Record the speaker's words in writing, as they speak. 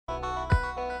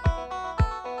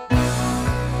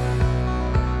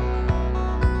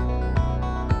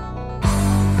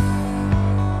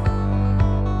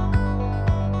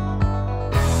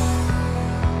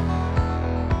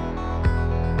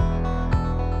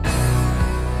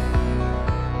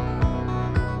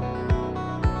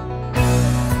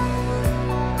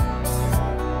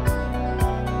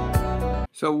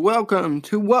So welcome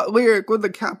to What Lyric with a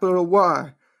capital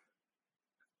Y.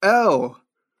 L.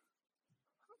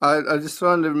 I just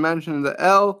wanted to mention the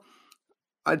L.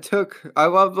 I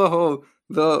love the whole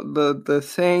the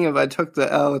saying of I took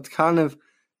the L. It's kind of,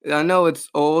 I know it's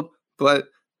old, but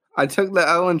I took the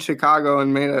L in Chicago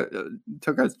and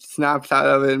took a snapshot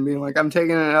of it and being like, I'm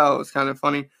taking an L. It's kind of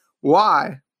funny.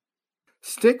 Y.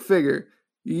 Stick figure.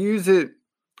 You use it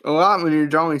a lot when you're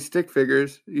drawing stick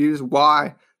figures. You use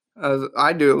Y, as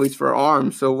I do, at least for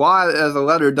arms. So Y as a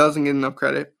letter doesn't get enough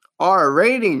credit. R.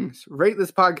 Ratings. Rate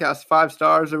this podcast 5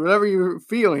 stars or whatever you're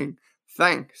feeling.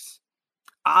 Thanks.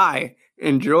 I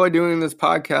enjoy doing this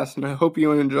podcast, and I hope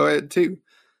you enjoy it too.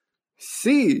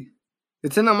 C.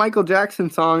 It's in a Michael Jackson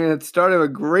song, and it started a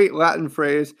great Latin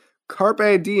phrase,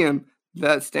 Carpe Diem,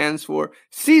 that stands for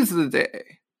seize the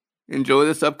day. Enjoy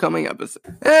this upcoming episode.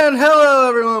 And hello,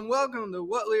 everyone. Welcome to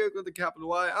What Lyric with a capital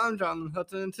Y. I'm Jonathan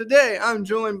Hudson, and today I'm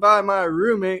joined by my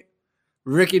roommate,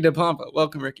 Ricky DePompa.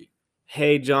 Welcome, Ricky.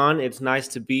 Hey, John. It's nice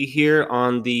to be here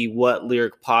on the What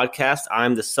Lyric podcast.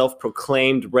 I'm the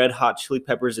self-proclaimed Red Hot Chili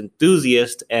Peppers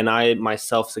enthusiast, and I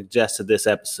myself suggested this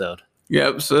episode.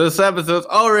 Yep, so this episode's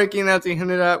all Ricky, and as he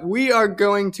hinted at, we are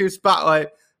going to spotlight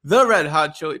the Red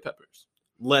Hot Chili Peppers.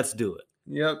 Let's do it.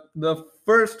 Yep, the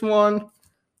first one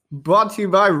brought to you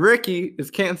by Ricky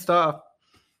is Can't Stop.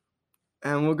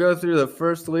 And we'll go through the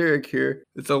first lyric here.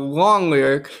 It's a long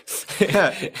lyric.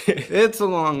 It's a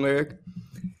long lyric.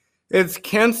 It's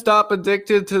can't stop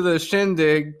addicted to the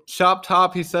shindig. Chop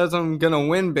top, he says I'm gonna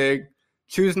win big.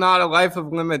 Choose not a life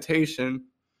of limitation.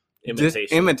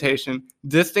 Imitation.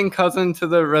 Distant cousin to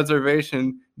the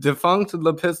reservation. Defunct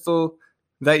the pistol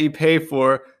that you pay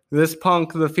for. This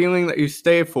punk, the feeling that you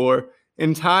stay for.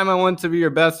 In time, I want to be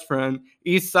your best friend.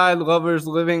 East side lovers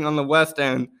living on the west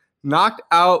end. Knocked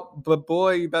out, but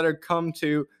boy, you better come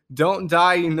to. Don't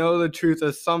die, you know the truth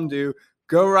as some do.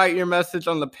 Go write your message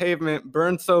on the pavement.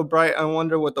 Burn so bright, I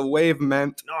wonder what the wave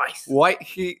meant. Nice. White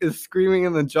heat is screaming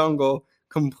in the jungle.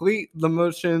 Complete the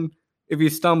motion if you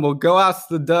stumble. Go ask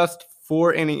the dust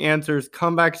for any answers.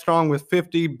 Come back strong with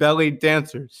 50 belly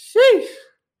dancers. Sheesh.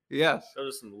 Yes.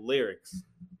 Those are some lyrics.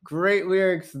 Great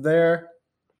lyrics there.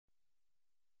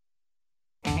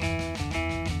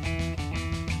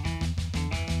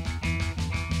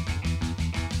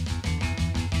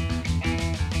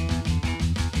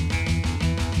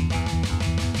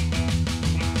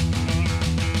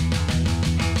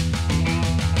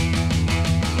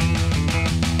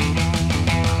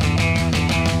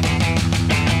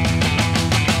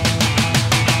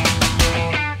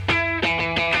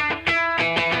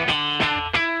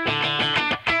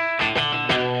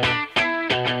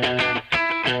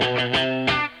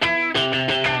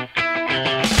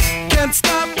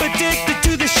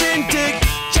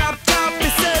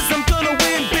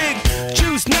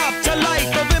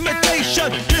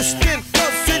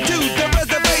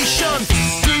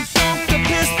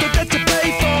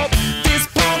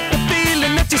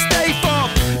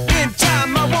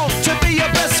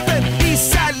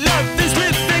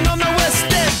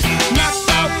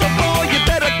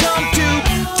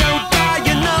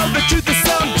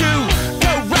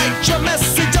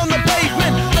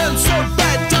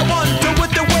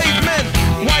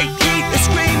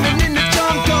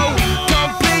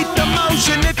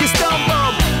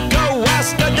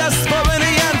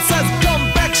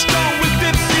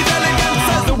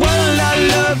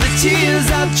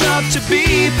 To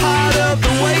be part of the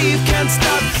wave, can't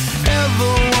stop.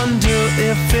 Ever wonder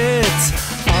if it's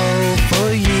all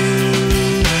for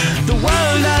you? The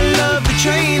world I love, the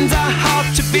trains I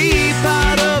hop. To be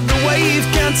part of the wave,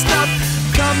 can't stop.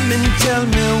 Come and tell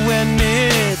me when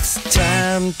it's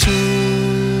time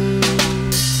to.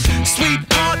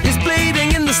 Sweetheart is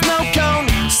bleeding in the snow cone.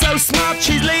 So smart,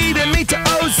 she's leading me to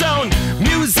ozone.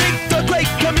 Music, the great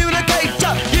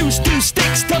communicator. Used 2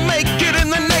 sticks to make it in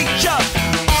the nature.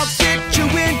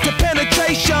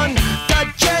 Penetration, the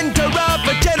gender of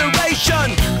a generation,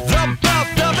 the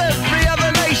birth of every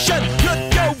other nation. Look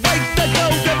your way to go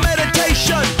to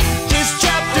meditation. This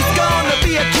chapter's gonna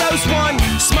be a close one.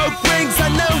 Smoke rings, I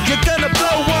know you're gonna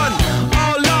blow one.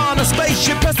 All on a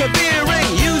spaceship persevering.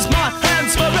 Use my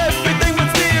hands for everything but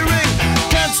steering.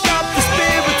 Can't stop the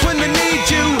spirits when they need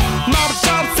you. Mob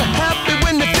tops are happy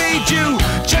when they feed you.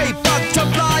 J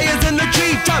butterflies in the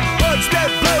treetop. Words that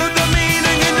blow the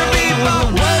meaning in the bebop.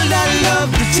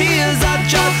 Tears I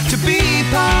drop to be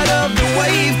part of the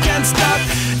wave, can't stop.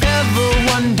 Ever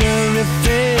wonder if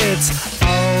it's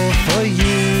all for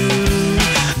you?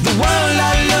 The world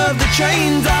I love, the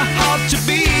trains I hop. To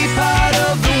be part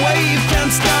of the wave,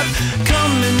 can't stop.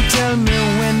 Come and tell me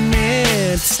when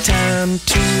it's time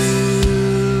to.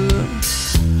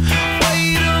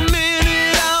 Wave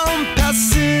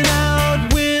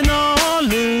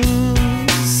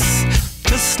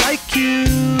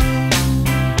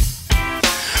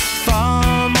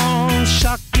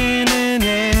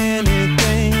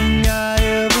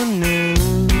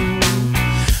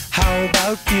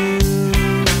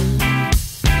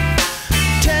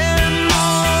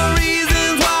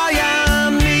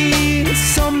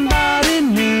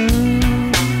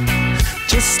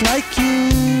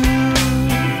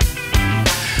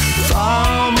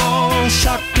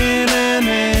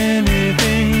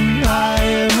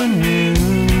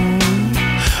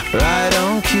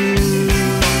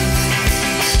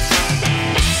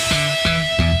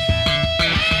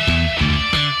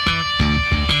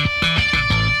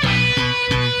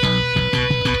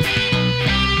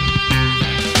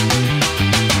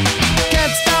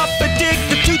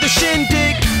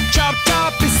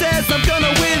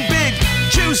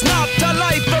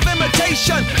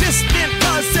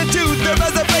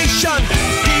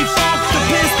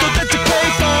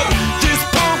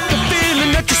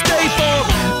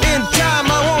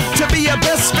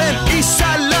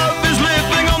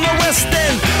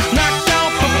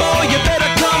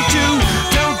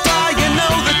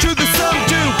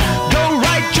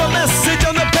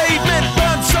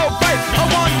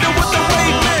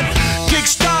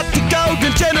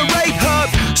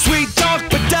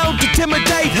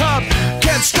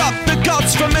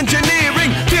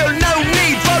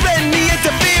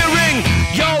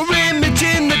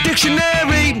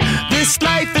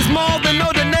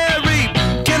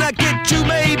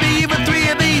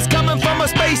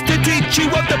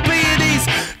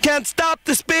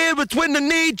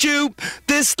need you.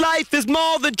 This life is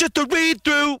more than just a read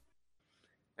through.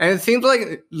 And it seems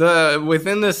like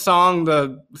within this song,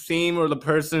 the theme or the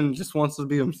person just wants to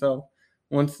be himself,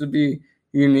 wants to be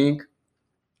unique.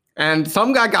 And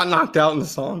some guy got knocked out in the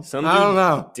song. I don't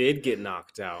know. Did get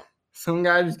knocked out. Some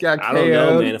guy just got KO'd. I don't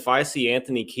know, man. If I see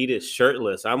Anthony Kiedis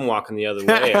shirtless, I'm walking the other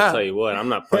way. I'll tell you what, I'm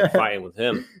not fighting with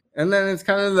him. And then it's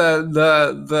kind of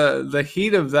the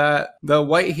heat of that, the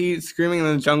white heat screaming in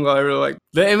the jungle. I really like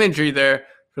the imagery there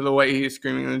for the white heat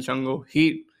screaming in the jungle.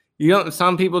 Heat.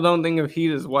 Some people don't think of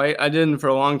heat as white. I didn't for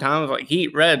a long time. I was like,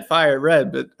 heat, red, fire,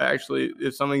 red. But actually,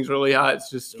 if something's really hot, it's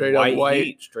just straight up white.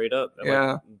 Heat, straight up.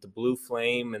 Yeah. Like the blue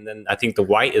flame, and then I think the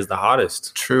white is the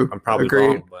hottest. True. I'm probably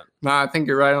wrong, but I think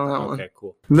you're right on that one. Okay,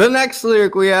 cool. The next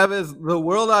lyric we have is, the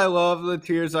world I love, the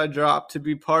tears I drop, to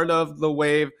be part of the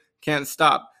wave can't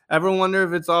stop. Ever wonder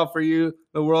if it's all for you?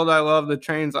 The world I love, the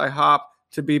trains I hop,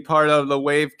 to be part of the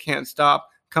wave can't stop.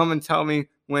 Come and tell me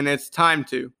when it's time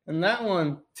to. And that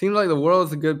one seems like the world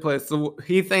is a good place.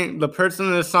 The person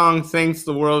in the song thinks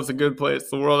the world is a good place.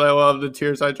 The world I love, the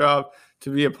tears I drop, to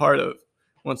be a part of.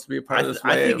 Wants to be a part of this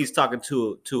wave. I think he's talking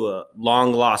to a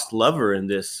long lost lover in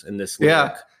this lyric.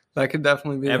 Yeah, that could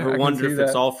definitely be. Ever wonder if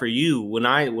it's all for you? When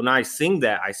I sing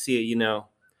that, I see it.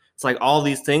 It's like all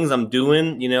these things I'm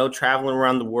doing. Traveling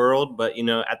around the world, but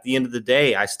at the end of the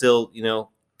day, I still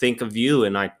think of you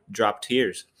and I drop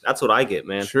tears. That's what I get,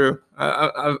 man. True.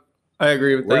 I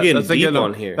agree with that. We're getting deep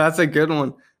on here. That's a good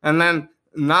one. And then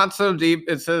not so deep,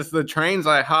 it says the trains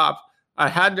I hop. I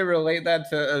had to relate that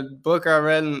to a book I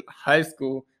read in high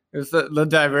school. It's the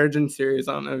Divergent series.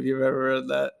 I don't know if you've ever read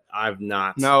that. I've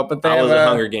not. No, but I was a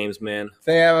Hunger Games man.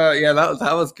 They have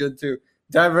that was good too.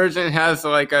 Divergent has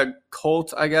like a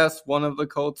cult, I guess. One of the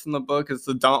cults in the book is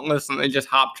the Dauntless, and they just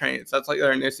hop trains. That's like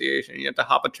their initiation. You have to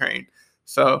hop a train.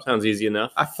 So sounds easy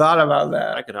enough. I thought about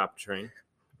that. I could hop a train.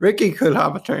 Ricky could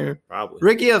hop a train. Probably.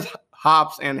 Ricky has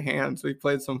hops and hands. We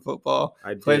played some football.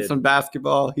 Played some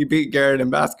basketball. He beat Garrett in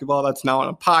basketball. That's now on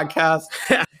a podcast.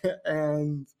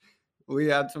 And we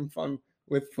had some fun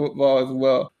with football as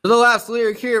well. For the last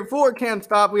lyric here for Can't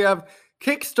Stop, we have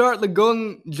kickstart the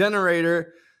golden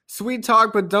generator. Sweet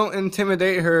talk, but don't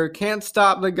intimidate her. Can't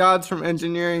stop the gods from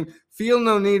engineering. Feel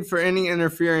no need for any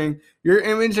interfering. Your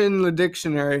image in the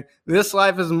dictionary. This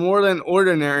life is more than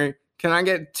ordinary. Can I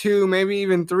get 2, maybe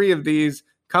even 3 of these?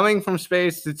 Coming from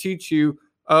space to teach you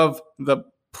of the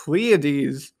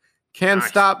Pleiades. Can't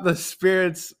stop the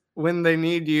spirits when they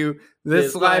need you.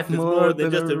 This life is more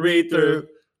than just a read-through.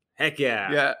 Heck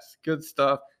yeah. Yes, good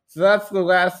stuff. So that's the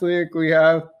last lyric we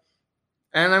have.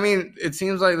 And I mean, it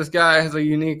seems like this guy has a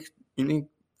unique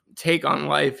take on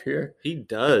life here. He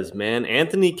does, man.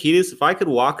 Anthony Kiedis, if I could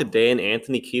walk a day in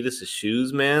Anthony Kiedis'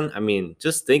 shoes, man, I mean,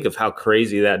 just think of how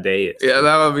crazy that day is. Yeah,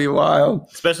 that would be wild.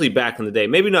 Especially back in the day.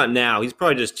 Maybe not now. He's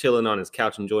probably just chilling on his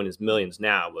couch enjoying his millions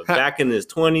now. But back in his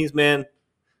 20s, man.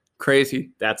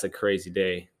 Crazy. That's a crazy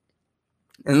day.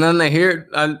 And then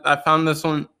I found this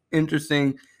one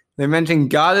interesting. They mentioned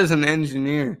God is an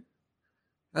engineer.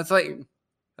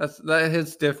 That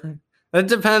hits different. That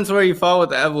depends where you fall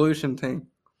with the evolution thing.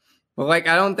 But like,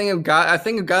 I don't think of God. I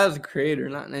think of God as a creator,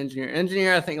 not an engineer.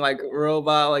 Engineer, I think like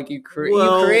robot, like you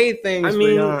create things. I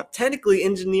mean, technically,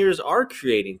 engineers are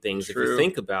creating things. True. If you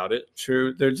think about it.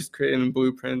 True, they're just creating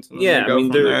blueprints. And yeah, I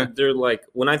mean, they're like,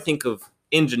 when I think of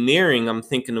engineering, I'm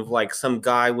thinking of like some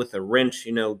guy with a wrench,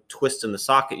 twisting the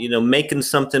socket, making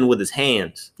something with his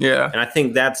hands. Yeah, and I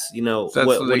think that's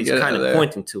what he's kind of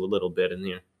pointing to a little bit in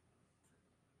here.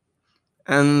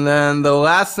 And then the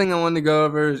last thing I wanted to go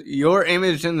over is your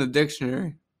image in the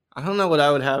dictionary. I don't know what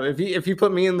I would have. If you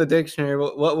put me in the dictionary,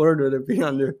 what word would it be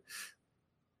under?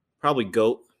 Probably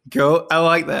goat. Goat? I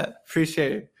like that.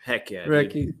 Appreciate it. Heck yeah,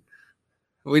 Ricky. Dude.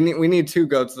 We need 2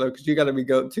 goats, though, because you got to be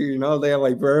goat, too. They have,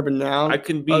 like, verb and noun. I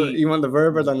can be... you want the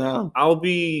verb or the noun? I'll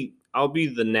be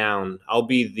the noun. I'll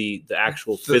be the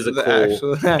actual physical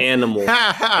animal.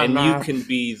 And you can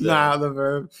be the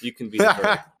verb. You can be the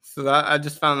verb. So I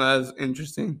just found that as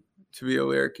interesting to be a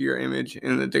lyric, your image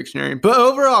in the dictionary. But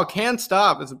overall, Can't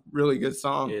Stop is a really good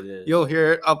song. It is. You'll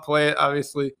hear it. I'll play it,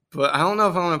 obviously. But I don't know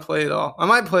if I want to play it all. I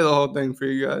might play the whole thing for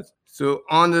you guys. So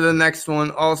on to the next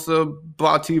one. Also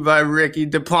brought to you by Ricky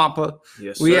DePompa.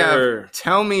 Yes, we sir. have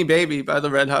Tell Me Baby by the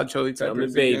Red Hot Chili Peppers. Tell Me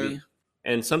Baby. Again.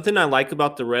 And something I like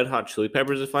about the Red Hot Chili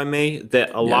Peppers, if I may,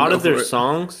 that a lot of their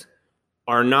songs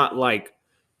are not like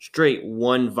straight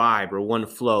one vibe or one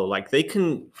flow. Like they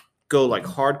can go like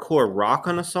hardcore rock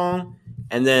on a song,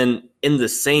 and then in the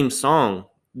same song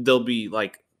they'll be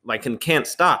like in Can't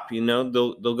Stop, they'll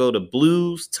go to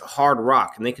blues to hard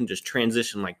rock, and they can just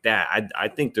transition like that. I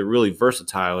think they're really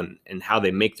versatile in how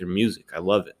they make their music. I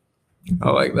love it. I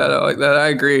like that. I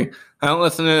agree. I don't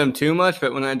listen to them too much,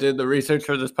 but when I did the research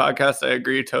for this podcast, I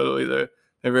agree totally. They're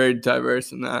very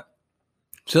diverse in that.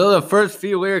 So the first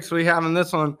few lyrics we have in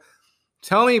this one,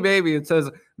 tell me, baby, it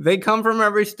says, they come from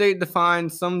every state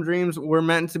defined. Some dreams were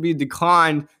meant to be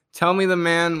declined. Tell me, the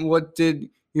man, what did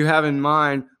you have in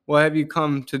mind? What have you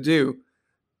come to do?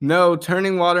 No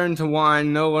turning water into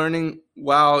wine, no learning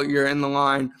while you're in the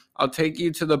line. I'll take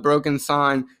you to the broken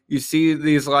sign. You see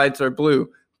these lights are blue.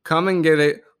 Come and get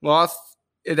it. Lost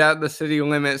it at the city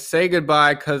limit. Say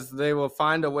goodbye, because they will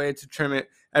find a way to trim it.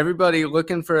 Everybody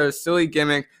looking for a silly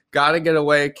gimmick. Gotta get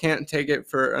away. Can't take it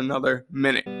for another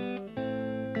minute.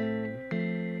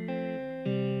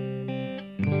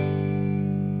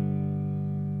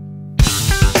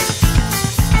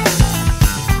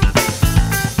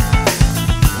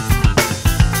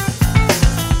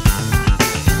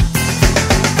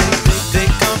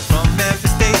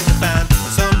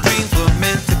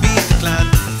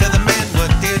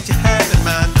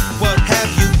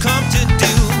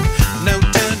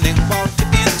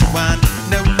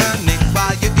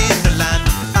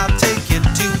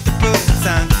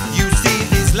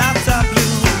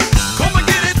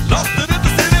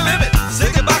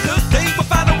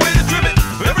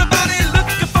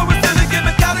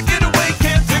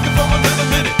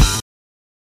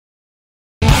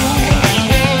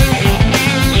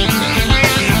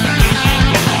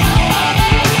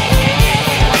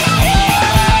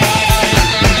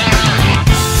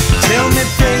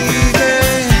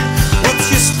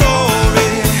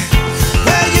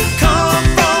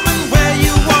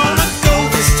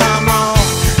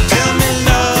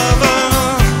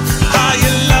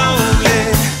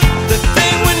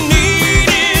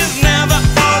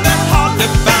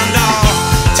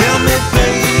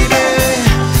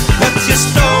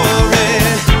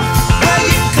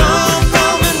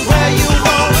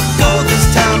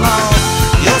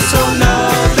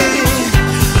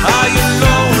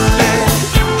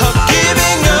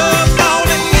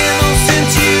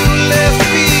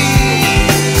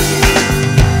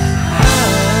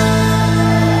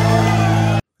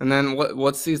 And then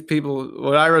what's these people?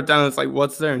 What I wrote down is like,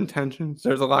 what's their intentions?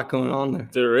 There's a lot going on there.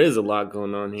 There is a lot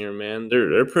going on here, man.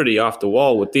 They're pretty off the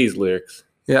wall with these lyrics.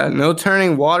 Yeah, no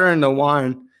turning water into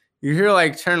wine. You hear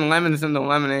like turn lemons into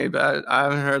lemonade, but I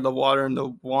haven't heard the water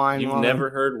into wine. You've never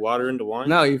heard water into wine?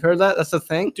 No, you've heard that? That's a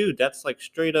thing? Dude, that's like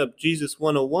straight up Jesus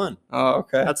 101. Oh,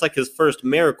 okay. That's like his first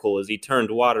miracle is he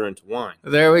turned water into wine.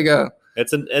 There we go.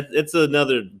 It's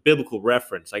another biblical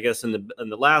reference. I guess in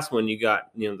the last one you got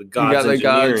the gods. You got the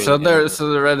gods.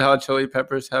 So the Red Hot Chili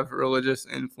Peppers have religious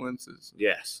influences.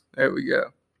 Yes. There we go.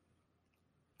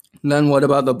 And then what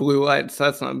about the blue lights?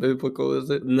 That's not biblical, is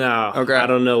it? No. Okay. I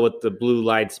don't know what the blue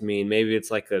lights mean. Maybe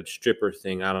it's like a stripper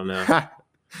thing. I don't know.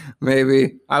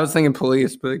 Maybe. I was thinking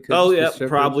police, but it could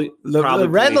probably. The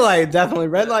red light, definitely.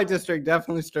 Red light district,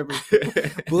 definitely strippers.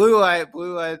 Blue light's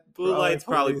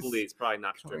probably police, probably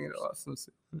not strippers.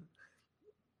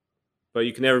 But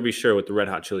you can never be sure with the Red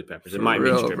Hot Chili Peppers. It might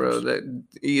be strippers. Bro, that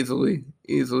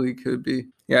easily could be.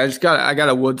 Yeah, I got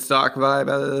a Woodstock vibe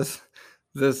out of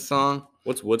this song.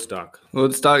 What's Woodstock?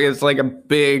 Woodstock is like a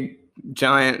big,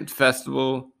 giant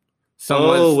festival.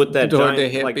 With that giant, the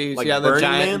hippies. Like yeah, the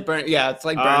giant. It's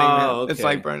like Burning Man. Okay. It's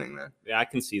like Burning Man. Yeah, I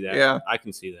can see that. Yeah, I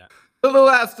can see that. So the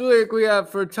last lyric we have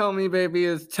for "Tell Me, Baby"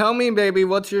 is "Tell me, baby,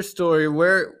 what's your story?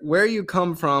 Where you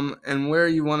come from and where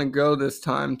you want to go this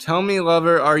time? Tell me,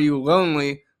 lover, are you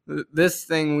lonely? This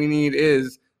thing we need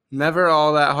is never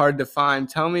all that hard to find.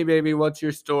 Tell me, baby, what's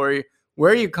your story?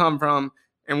 Where you come from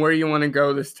and where you want to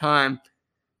go this time?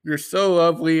 You're so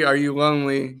lovely. Are you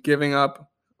lonely? Giving up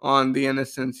on the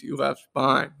innocence you left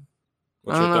behind."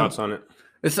 What's your thoughts on it?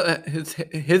 It's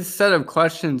his set of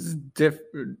questions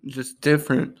just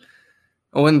different.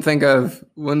 I wouldn't think of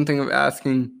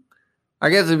asking. I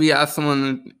guess if you ask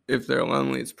someone if they're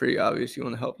lonely, it's pretty obvious you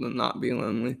want to help them not be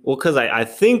lonely. Well, because I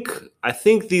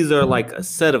think these are like a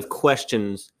set of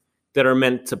questions that are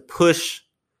meant to push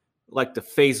like the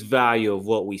face value of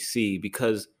what we see,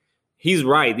 because he's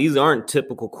right. These aren't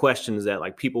typical questions that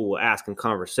like people will ask in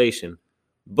conversation,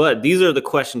 but these are the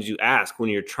questions you ask when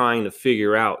you're trying to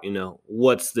figure out,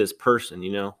 what's this person,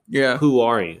 Yeah. Who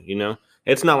are you,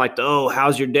 It's not like,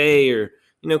 how's your day? Or,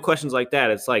 questions like that.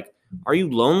 It's like, are you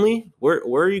lonely? Where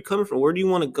are you coming from? Where do you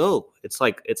want to go? It's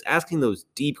like, it's asking those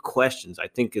deep questions. I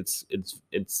think it's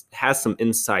has some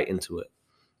insight into it.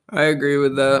 I agree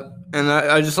with that. And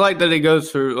I just like that he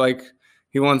goes through, like,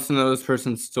 he wants to know this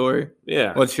person's story.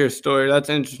 Yeah. What's your story? That's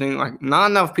interesting. Like,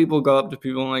 not enough people go up to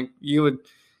people and, like, you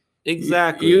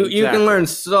Exactly. You can learn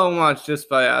so much just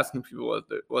by asking people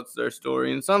what's their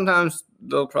story, and sometimes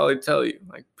they'll probably tell you.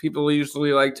 Like, people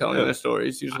usually like telling their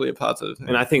stories, usually a positive thing.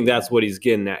 And I think that's what he's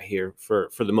getting at here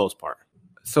for the most part.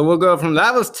 So we'll go from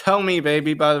that was "Tell Me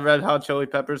Baby" by the Red Hot Chili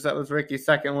Peppers. That was Ricky's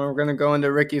second one. We're gonna go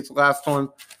into Ricky's last one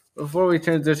before we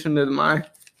transition to my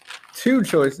two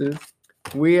choices.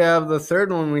 We have the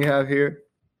third one we have here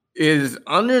is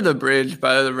 "Under the Bridge"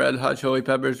 by the Red Hot Chili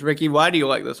Peppers. Ricky, why do you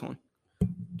like this one?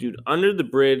 Dude, Under the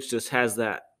Bridge just has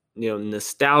that,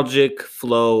 nostalgic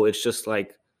flow. It's just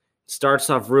like, starts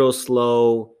off real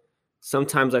slow.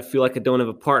 Sometimes I feel like I don't have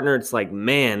a partner. It's like,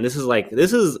 man, this is like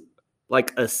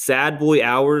a sad boy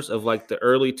hours of like the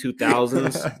early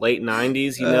 2000s, late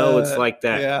 90s, it's like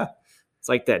that. Yeah. It's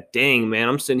like that, dang, man,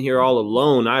 I'm sitting here all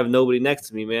alone. I have nobody next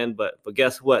to me, man. But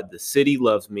guess what? The city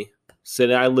loves me.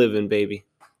 City I live in, baby.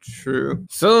 True.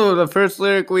 So the first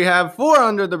lyric we have for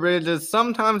Under the Bridge is,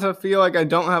 sometimes I feel like I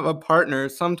don't have a partner.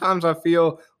 Sometimes I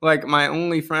feel like my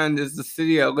only friend is the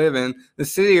city I live in, the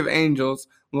city of angels.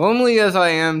 Lonely as I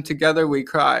am, together we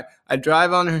cry. I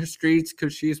drive on her streets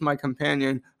because she's my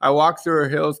companion. I walk through her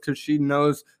hills because she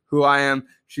knows who I am.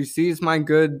 She sees my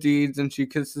good deeds and she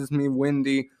kisses me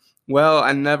windy. Well,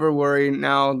 I never worry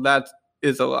now, that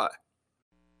is a lie.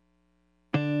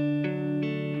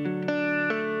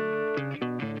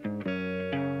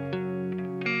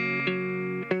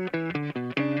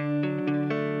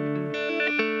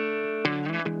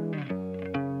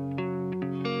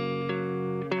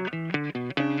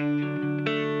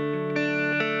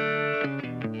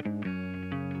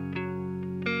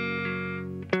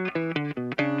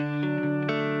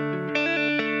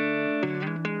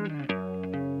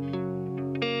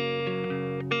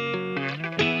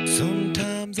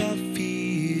 Sometimes I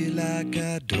feel like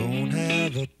I don't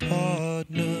have a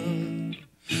partner.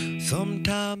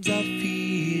 Sometimes I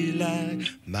feel like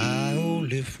my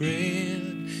only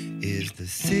friend is the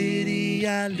city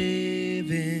I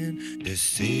live in, the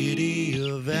city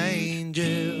of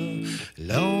angel.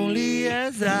 Lonely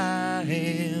as I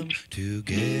am,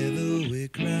 together we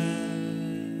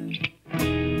cry.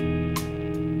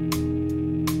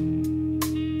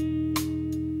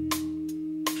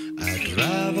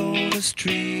 Drive on the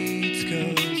streets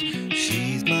cause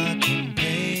she's my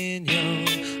companion.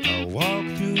 I walk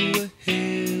through the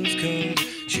hills cause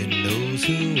she knows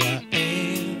who I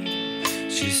am.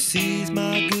 She sees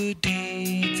my good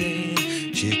deeds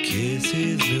and she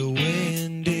kisses me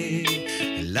windy.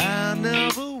 And I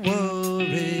never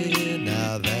worry,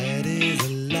 now that is a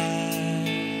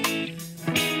lie.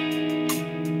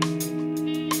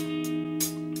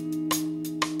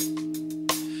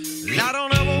 I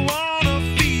don't ever want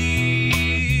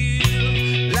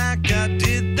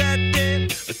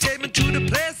to the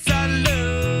place I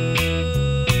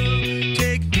love,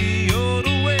 take me all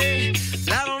the way.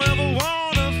 I don't ever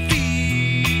wanna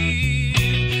feel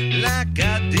like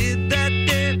I did that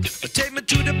day. Take me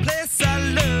to the place I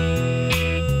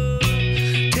love,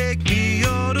 take me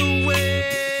all the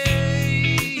way.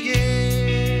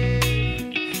 Yeah.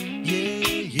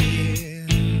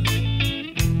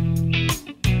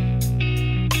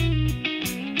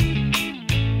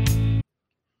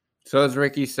 So as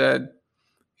Ricky said,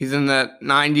 he's in that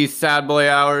 90s sad boy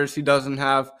hours. He doesn't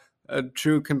have a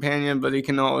true companion, but he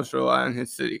can always rely on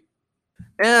his city.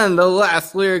 And the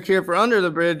last lyric here for Under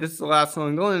the Bridge, this is the last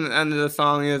one going to the end of the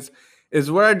song, is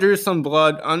where I drew some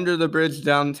blood under the bridge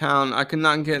downtown. I could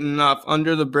not get enough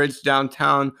under the bridge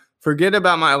downtown. Forget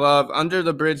about my love under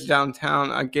the bridge downtown.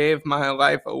 I gave my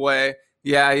life away.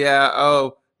 Yeah, yeah,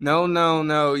 oh, no,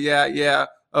 yeah.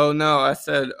 Oh, no, I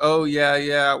said, oh,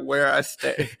 yeah, where I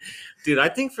stay. Dude, I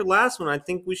think for last one, I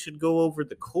think we should go over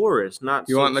the chorus, not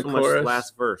you so, want the so chorus? much the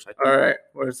last verse. All right,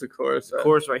 where's the chorus? The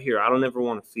chorus right here. I don't ever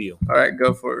want to feel. All right,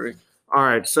 go for it, Rick. All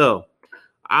right, so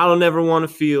I don't ever want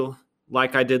to feel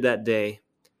like I did that day.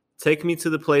 Take me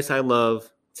to the place I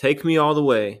love. Take me all the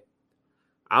way.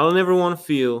 I don't ever want to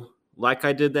feel like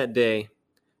I did that day.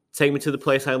 Take me to the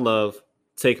place I love.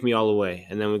 Take me all the way.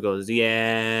 And then it goes,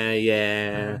 yeah.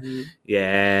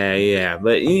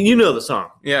 But you know the song.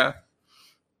 Yeah.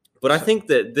 But I think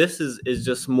that this is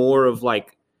just more of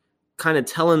like kind of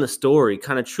telling the story,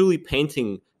 kind of truly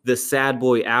painting the sad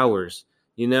boy hours.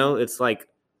 It's like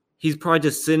he's probably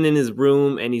just sitting in his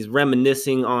room and he's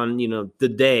reminiscing on, the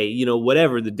day,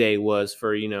 whatever the day was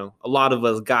for, a lot of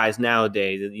us guys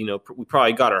nowadays. We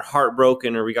probably got our heart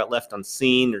broken or we got left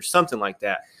unseen or something like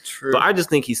that. True. But I just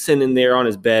think he's sitting in there on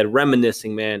his bed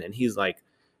reminiscing, man. And he's like,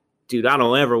 dude, I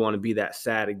don't ever want to be that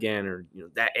sad again or,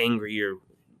 that angry or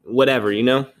whatever,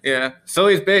 Yeah. So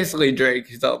he's basically Drake.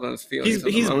 He's all in his feelings.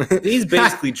 He's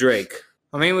basically Drake.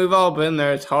 I mean, we've all been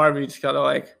there. It's hard. We just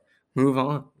gotta Move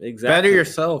on. Exactly. Better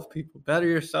yourself, people. Better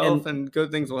yourself, and good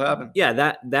things will happen. Yeah,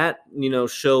 that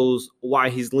shows why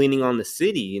he's leaning on the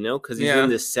city, because he's in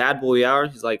this sad boy hour.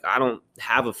 He's like, I don't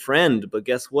have a friend, but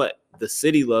guess what? The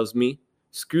city loves me.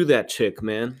 Screw that chick,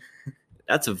 man.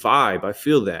 That's a vibe. I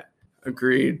feel that.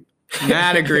 Agreed.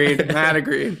 Mad agreed. Mad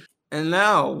agreed. And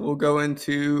now we'll go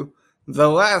into the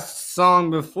last song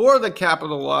before the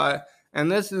capital Y, and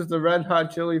this is the Red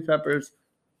Hot Chili Peppers'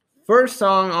 first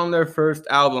song on their first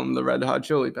album, the Red Hot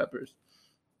Chili Peppers.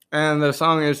 And the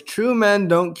song is True Men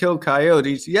Don't Kill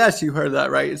Coyotes. Yes, you heard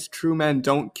that right. It's True Men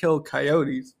Don't Kill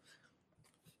Coyotes.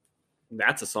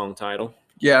 That's a song title.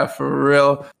 Yeah, for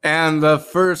real. And the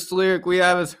first lyric we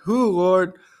have is, who,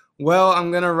 Lord? Well, I'm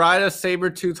going to ride a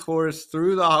saber-toothed horse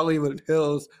through the Hollywood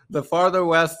Hills. The farther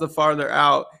west, the farther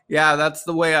out. Yeah, that's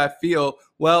the way I feel.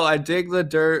 Well, I dig the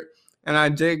dirt and I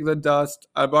dig the dust.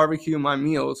 I barbecue my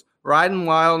meals. Riding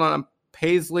wild on a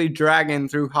Paisley dragon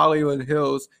through Hollywood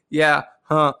Hills. Yeah,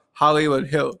 Hollywood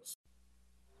Hills.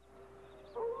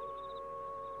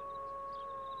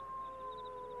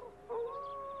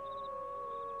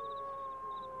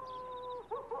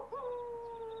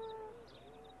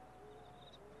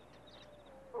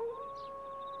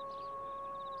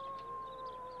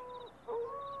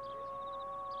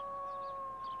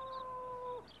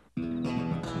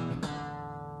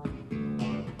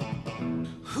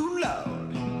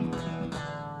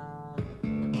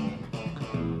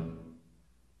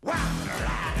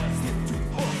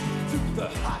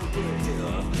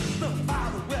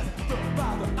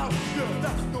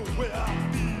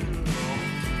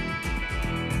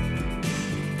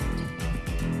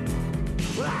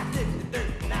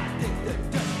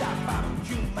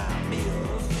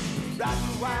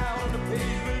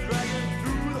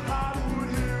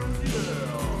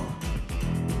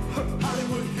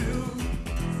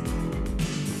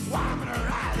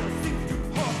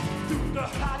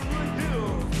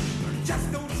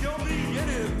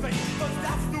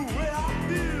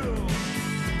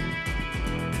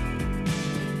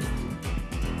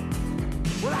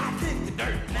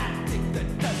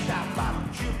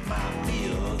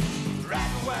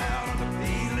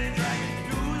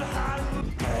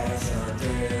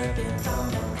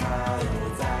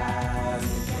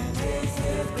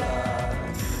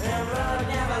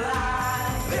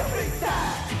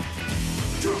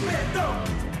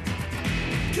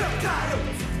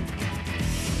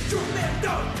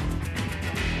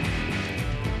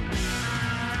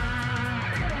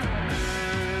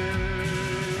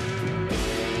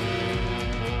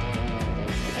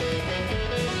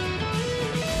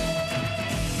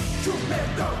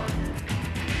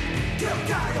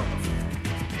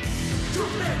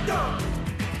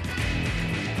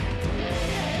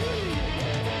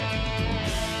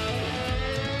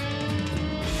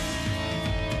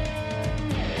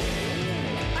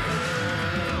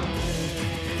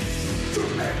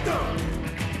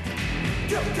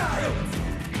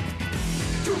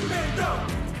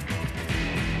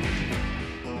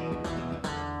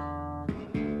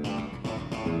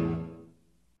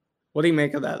 What do you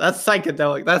make of that? That's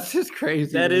psychedelic. That's just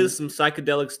crazy. That is some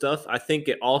psychedelic stuff. I think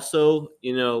it also,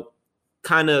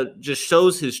 kind of just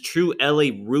shows his true LA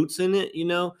roots in it,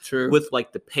 True. With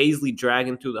like the Paisley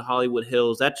dragon through the Hollywood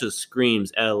Hills. That just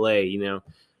screams LA,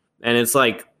 And it's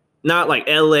like, not like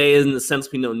LA in the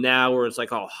sense we know now where it's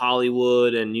like all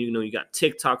Hollywood and, you got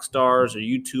TikTok stars or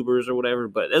YouTubers or whatever.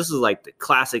 But this is like the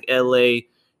classic LA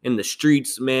in the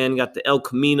streets, man. You got the El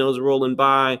Caminos rolling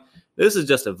by. This is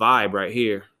just a vibe right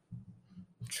here.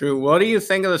 True. What do you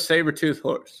think of the saber-toothed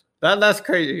horse? That's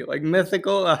crazy. Like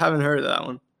mythical. I haven't heard of that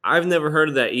one. I've never heard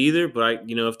of that either. But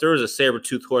if there was a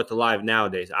saber-toothed horse alive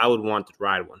nowadays, I would want to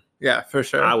ride one. Yeah, for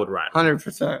sure. I would ride one.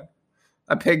 100%.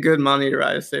 I pay good money to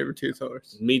ride a saber-toothed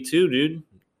horse. Me too, dude.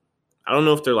 I don't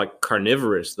know if they're like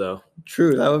carnivorous though.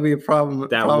 True. That would be a problem.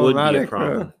 That would be a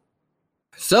problem. Bro.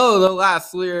 So the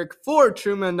last lyric for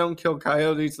True Men Don't Kill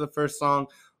Coyotes, the first song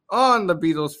on the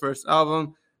Beatles' first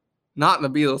album. Not the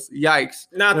Beatles. Yikes.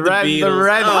 Not the Beatles. The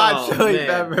Red Hot Chili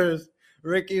Peppers.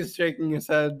 Ricky's shaking his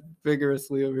head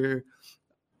vigorously over here.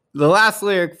 The last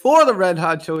lyric for the Red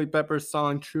Hot Chili Peppers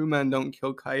song True Men Don't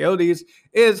Kill Coyotes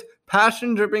is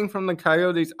passion dripping from the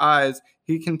coyote's eyes.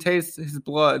 He can taste his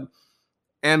blood.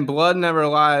 And blood never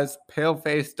lies. Pale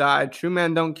face died. True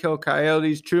men don't kill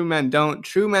coyotes. True men don't.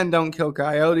 True men don't kill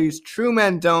coyotes. True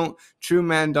men don't. True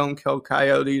men don't kill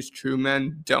coyotes. True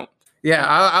men don't. Yeah,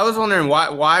 I was wondering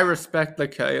why respect the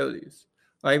coyotes.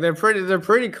 Like they're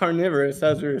pretty carnivorous,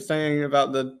 as we were saying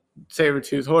about the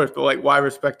saber-toothed horse, but like why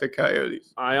respect the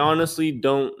coyotes? I honestly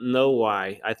don't know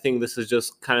why. I think this is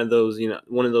just kind of those,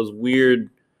 one of those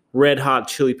weird Red Hot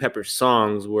Chili Peppers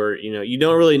songs where, you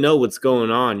don't really know what's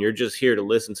going on. You're just here to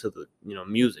listen to the,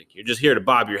 music. You're just here to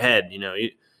bob your head.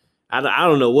 I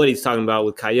don't know what he's talking about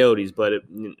with Coyotes, but it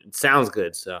sounds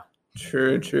good. So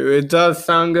True. It does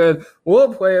sound good.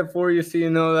 We'll play it for you so you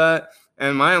know that.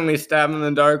 And my only stab in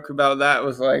the dark about that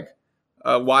was like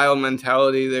a Wild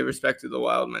Mentality. They respected the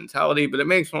Wild Mentality, but it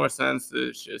makes more sense that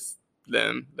it's just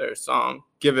them, their song,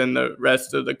 given the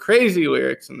rest of the crazy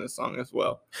lyrics in the song as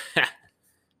well.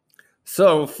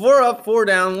 So 4 up, 4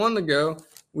 down, 1 to go.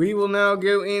 We will now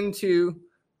go into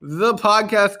the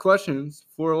podcast questions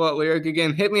for What Lyric.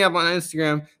 Again, hit me up on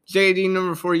Instagram,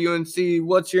 JD4UNC.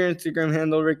 What's your Instagram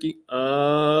handle, Ricky?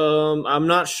 I'm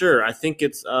not sure. I think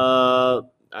it's Hold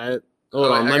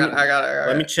on.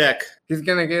 Let me check. He's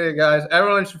gonna get it, guys.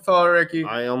 Everyone should follow Ricky.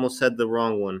 I almost said the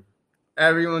wrong one.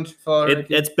 Everyone should follow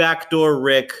Ricky. It's Backdoor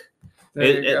Rick.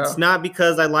 It's go. not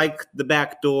because I like the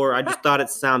Backdoor. I just thought it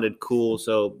sounded cool.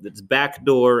 So it's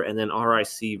Backdoor and then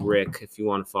RIC Rick if you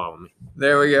want to follow me.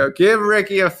 There we go. Give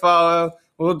Ricky a follow.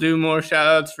 We'll do more shout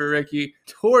outs for Ricky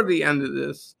toward the end of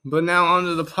this. But now on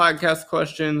to the podcast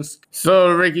questions.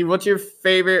 So, Ricky, what's your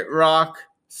favorite rock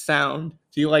sound?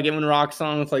 Do you like it when rock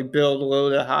songs like build low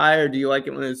to high, or do you like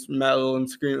it when it's metal and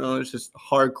screamo? It's just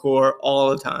hardcore all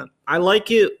the time. I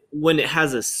like it when it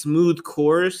has a smooth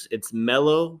chorus. It's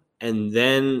mellow. And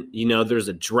then, there's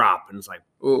a drop and it's like,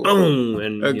 Ooh, boom.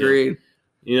 And agreed.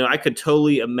 I could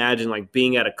totally imagine like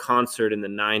being at a concert in the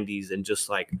 90s and just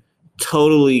like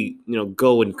totally,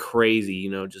 going crazy,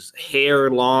 just hair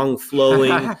long,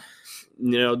 flowing,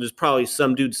 there's probably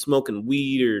some dude smoking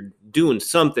weed or doing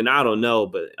something. I don't know.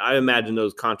 But I imagine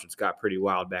those concerts got pretty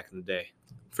wild back in the day.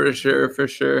 For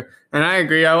sure. And I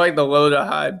agree. I like the low to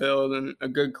high build, and a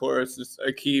good chorus is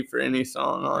a key for any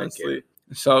song, honestly.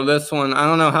 So this one, I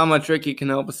don't know how much Ricky can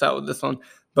help us out with this one,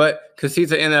 but because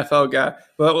he's an NFL guy.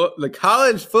 But the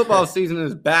college football season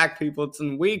is back, people. It's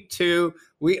in week 2.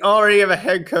 We already have a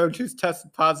head coach who's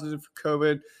tested positive for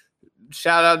COVID.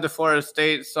 Shout out to Florida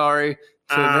State. Sorry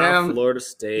to them. Florida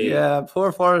State. Yeah,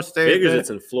 poor Florida State. Figures it's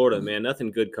in Florida, man.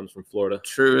 Nothing good comes from Florida.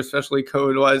 True, especially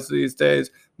COVID-wise these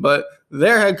days. But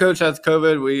their head coach has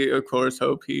COVID. We, of course,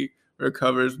 hope he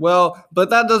recovers well, but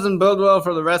that doesn't bode well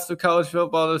for the rest of college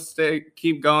football to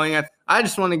keep going. I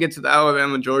just want to get to the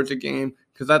Alabama-Georgia game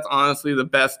because that's honestly the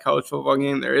best college football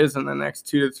game there is in the next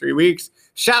 2 to 3 weeks.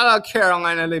 Shout out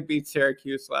Carolina. They beat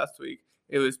Syracuse last week.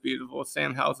 It was beautiful.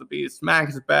 Sam Howell's a beast. Mac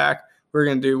is back. We're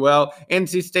going to do well.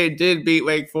 NC State did beat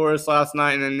Wake Forest last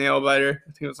night in a nail-biter.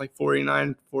 I think it was like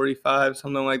 49-45,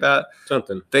 something like that.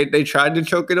 Something. They tried to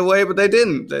choke it away, but they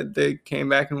didn't. They came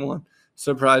back and won.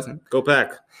 Surprising. Go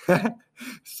Pack.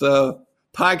 So,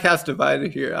 podcast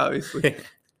divided here, obviously.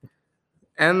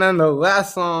 And then the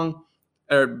last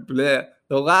the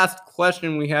last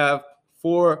question we have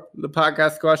for the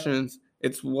podcast questions,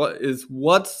 it's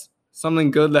what's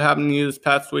something good that happened to you this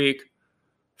past week?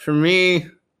 For me,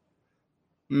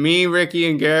 Ricky,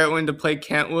 and Garrett went to play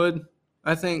Kentwood.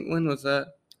 I think, when was that?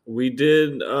 We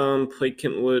did play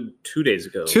Kentwood 2 days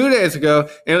ago. 2 days ago.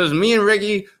 It was me and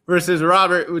Ricky versus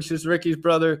Robert, which is Ricky's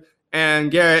brother,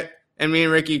 and Garrett. And me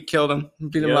and Ricky killed him.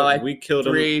 Beat him by like we killed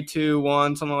 3, 2,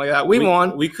 1, something like that. We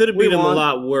won. We could have beat him a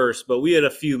lot worse, but we had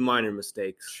a few minor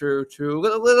mistakes. True. A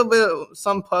little bit of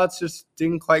some putts just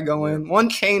didn't quite go in. One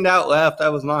chained out left. I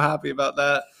was not happy about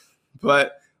that.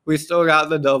 But we still got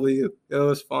the W. It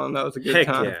was fun. That was a good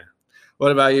time. Yeah.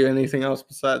 What about you? Anything else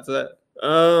besides that?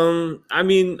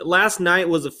 Last night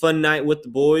was a fun night with the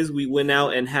boys. We went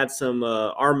out and had some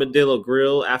Armadillo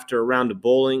Grill after a round of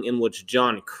bowling in which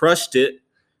John crushed it.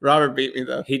 Robert beat me,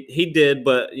 though. He did,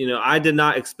 but, I did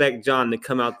not expect John to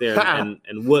come out there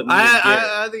and whoop me.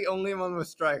 I had the only one with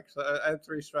strikes. I had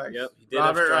 3 strikes. Yep, he did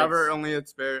Robert only had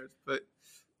spares. But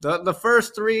the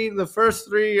first three, what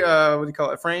do you call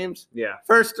it, frames? Yeah.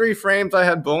 First 3 frames, I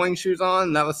had bowling shoes on,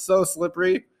 and that was so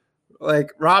slippery.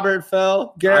 Like, Robert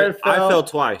fell, Garrett fell. I fell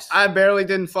twice. I barely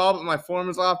didn't fall, but my form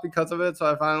was off because of it,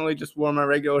 so I finally just wore my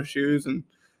regular shoes and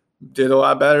did a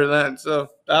lot better then. So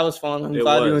that was fun. I'm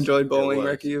glad you enjoyed bowling,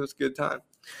 Ricky. It was a good time.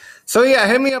 So, yeah,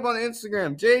 hit me up on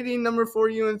Instagram,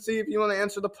 JD4UNC, if you want to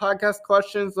answer the podcast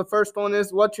questions. The first one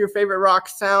is, what's your favorite rock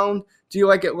sound? Do you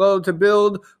like it low to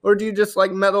build, or do you just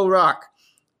like metal rock?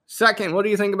 Second, what do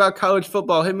you think about college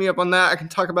football? Hit me up on that. I can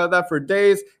talk about that for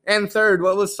days. And third,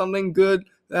 what was something good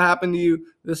that happened to you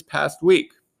this past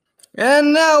week?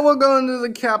 And now we're going to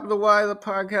the Capital Y, the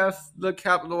podcast, the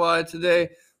Capital Y today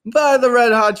by the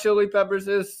Red Hot Chili Peppers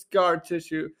is Scar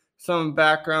Tissue. Some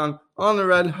background on the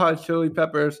Red Hot Chili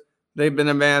Peppers. They've been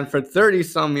a band for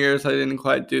 30-some years. I didn't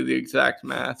quite do the exact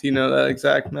math. You know that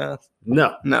exact math?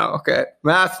 No. Okay.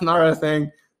 Math's not a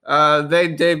thing.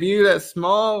 They debuted at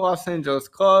small Los Angeles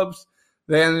clubs.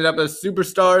 They ended up as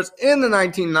superstars in the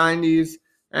 1990s,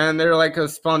 and they're like a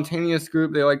spontaneous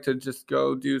group. They like to just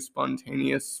go do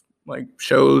spontaneous like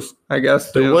shows, I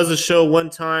guess. There was a show one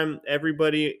time,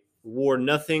 everybody wore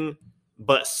nothing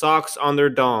but socks on their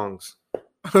dongs.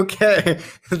 Okay,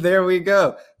 there we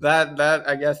go. That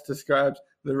I guess describes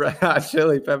the Red Hot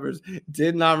Chili Peppers.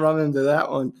 Did not run into that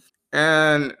one.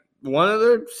 And one of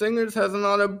their singers has an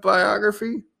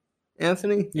autobiography.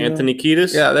 Anthony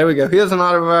Kiedis? Yeah, there we go. He has an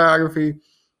autobiography,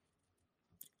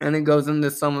 and it goes into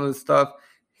some of the stuff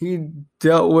he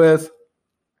dealt with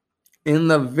in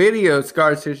the video.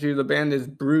 Scar Tissue, the band is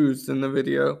bruised in the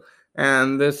video,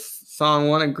 and this song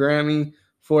won a Grammy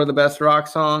for the best rock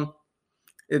song.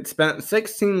 It spent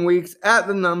 16 weeks at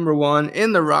the number 1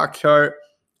 in the rock chart,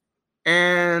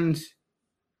 and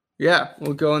yeah,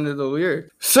 we'll go into the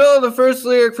lyric. So the first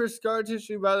lyric for Scar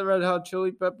Tissue by the Red Hot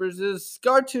Chili Peppers is,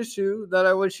 "Scar tissue that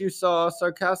I wish you saw,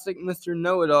 sarcastic Mr.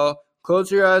 Know-It-All.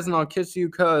 Close your eyes and I'll kiss you,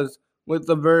 cuz with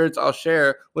the birds I'll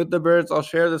share. With the birds I'll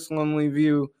share this lonely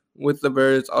view. With the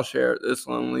birds I'll share this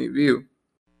lonely view."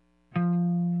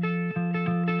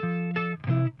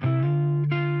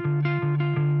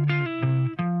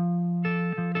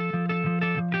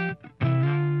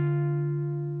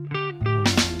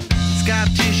 Scar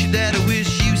tissue that I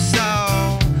wish you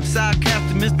saw,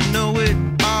 sarcastic Mr.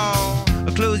 Know-It-All.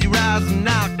 I'll close your eyes and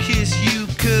I'll kiss you,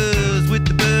 cuz with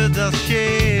the birds I'll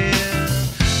share.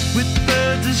 With the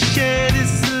birds I'll share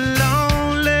this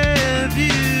lonely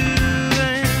view.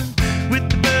 And with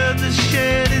the birds I'll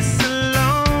share this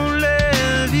lonely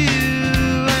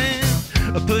view.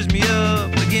 And push me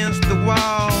up against the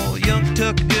wall, young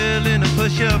tuck girl in a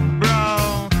push-up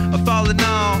bra. I'm falling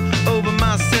all over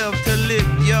myself to lift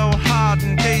your heart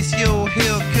in case you're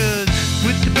healed, cuz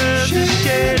with the birds I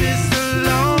share this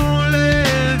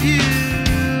lonely view.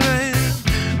 And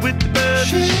with the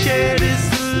birds I share this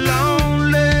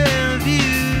lonely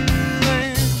view.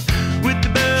 And with the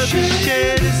birds I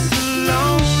share this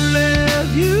lonely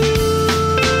view.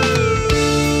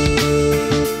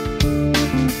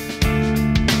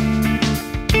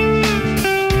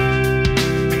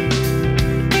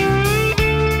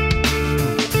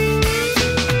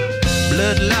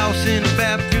 Blood loss in a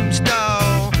bathroom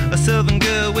stall, a southern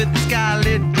girl with a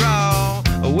scarlet draw.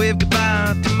 A wave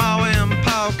goodbye to Ma and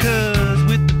Pa, cuz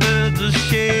with the birds I'll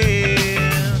share.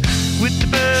 With the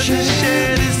birds I'll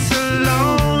share this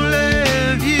lonely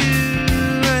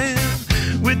view.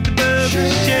 And with the birds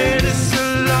I'll share this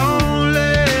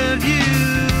lonely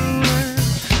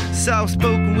view. Soft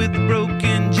spoken with a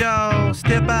broken jaw,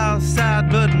 step outside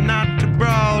but not to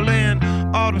brawl. And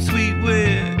autumn sweet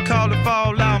wind, call it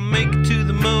fall, I'll make it to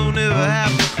the moon if I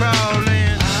have to crawl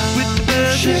in. With the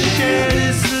birds I share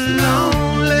this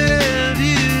lonely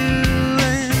view.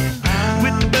 And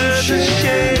with the birds I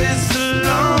share this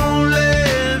lonely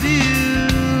view.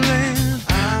 And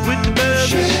with the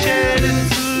birds I share this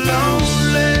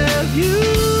lonely view.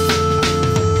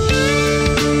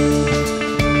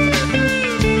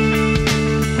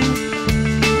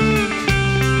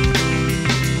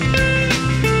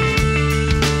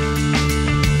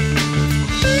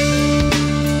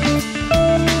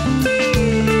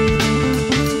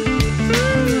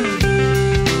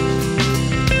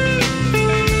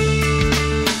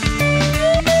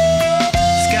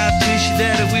 Scar tissue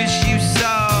that I wish you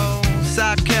saw,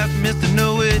 sarcastic Mr.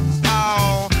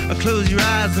 Know-It-All. I'll close your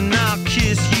eyes and I'll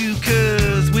kiss you,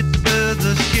 cuz with the birds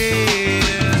I'll share.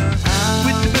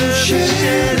 With the birds I'll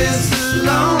share this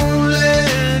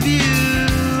lonely view.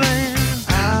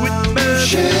 And with the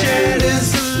birds I'll share this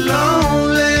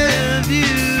lonely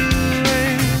view.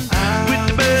 And with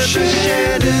the birds I'll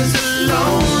share this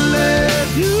lonely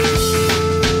view.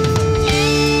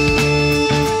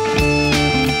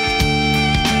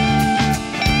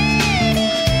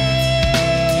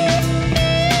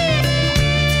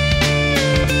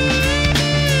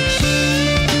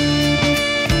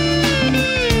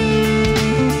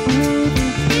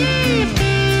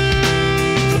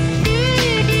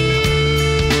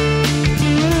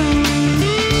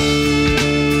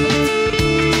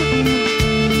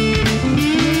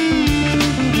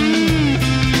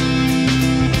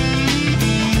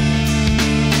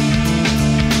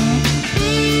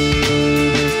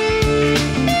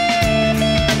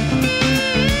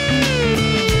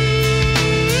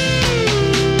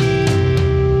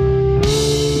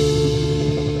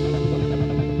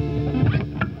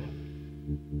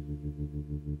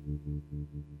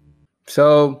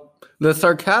 So the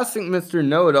sarcastic Mr.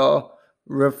 Know-It-All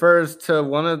refers to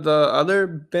one of the other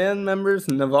band members,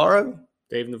 Navarro.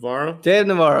 Dave Navarro? Dave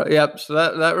Navarro, yep. So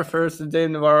that refers to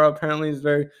Dave Navarro. Apparently he's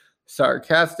very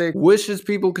sarcastic, wishes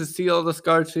people could see all the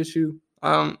scar tissue.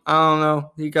 I don't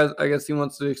know. I guess he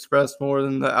wants to express more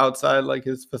than the outside, like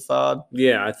his facade.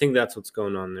 Yeah, I think that's what's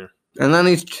going on there. And then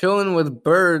he's chilling with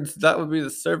birds. That would be the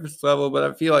surface level, but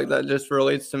I feel like that just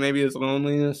relates to maybe his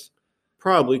loneliness.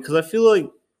 Probably, because I feel like,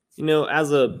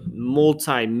 as a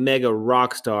multi-mega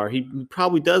rock star, he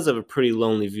probably does have a pretty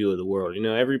lonely view of the world.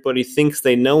 Everybody thinks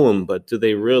they know him, but do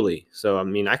they really? So, I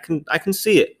mean, I can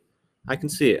see it. I can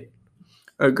see it.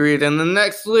 Agreed. And the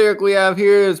next lyric we have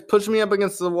here is push me up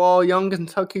against the wall, young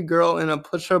Kentucky girl in a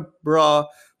push-up bra,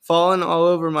 falling all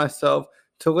over myself,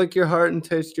 to lick your heart and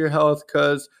taste your health,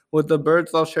 cause with the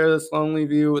birds I'll share this lonely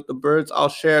view, with the birds I'll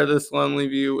share this lonely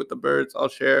view, with the birds I'll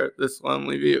share this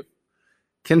lonely view.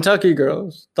 Kentucky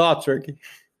girls. Thoughts, Ricky?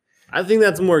 I think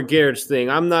that's more Garrett's thing.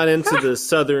 I'm not into the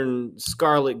Southern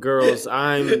Scarlet girls.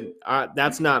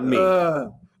 That's not me.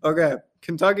 Okay.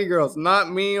 Kentucky girls,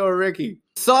 not me or Ricky.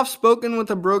 Soft-spoken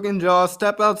with a broken jaw,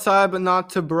 step outside but not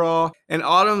to brawl. In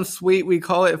autumn sweet, we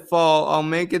call it fall. I'll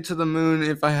make it to the moon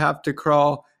if I have to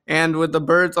crawl. And with the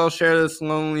birds, I'll share this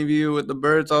lonely view. With the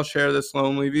birds, I'll share this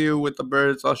lonely view. With the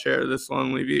birds, I'll share this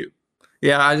lonely view.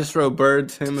 Yeah, I just wrote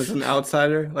birds, him as an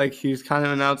outsider. Like, he's kind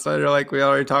of an outsider, like we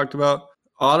already talked about.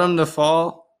 Autumn to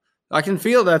fall. I can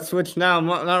feel that switch now.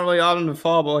 Not really autumn to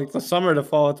fall, but like the summer to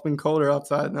fall. It's been colder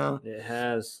outside now. It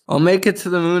has. I'll make it to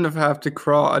the moon if I have to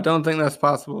crawl. I don't think that's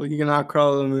possible. You cannot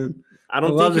crawl to the moon. I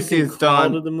don't think you can crawl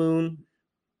to the moon,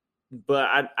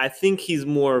 but I think he's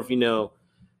more of,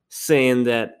 saying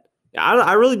that.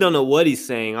 I really don't know what he's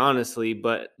saying, honestly,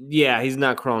 but yeah, he's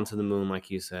not crawling to the moon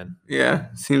like you said. Yeah,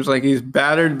 seems like he's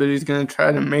battered, but he's going to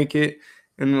try to make it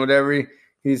in whatever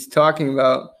he's talking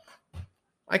about.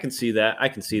 I can see that.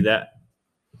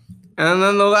 And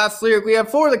then the last lyric we have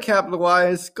for the capital Y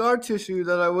is scar tissue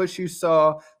that I wish you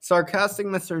saw. Sarcastic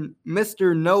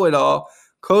Mr. Know-It-All.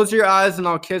 Close your eyes and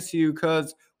I'll kiss you,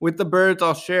 cause with the birds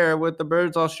I'll share. With the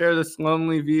birds I'll share this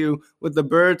lonely view. With the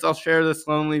birds I'll share this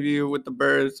lonely view. With the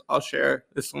birds I'll share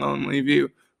this lonely view.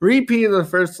 Repeat of the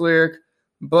first lyric,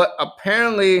 but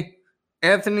apparently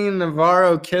Anthony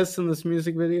Navarro kissed in this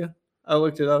music video. I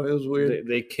looked it up. It was weird.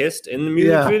 They kissed in the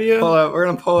music video? Pull up. We're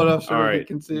going to pull it up so All we right.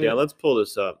 can see it. Yeah, let's pull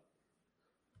this up.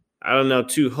 I don't know,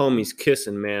 two homies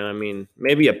kissing, man. I mean,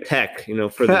 maybe a peck,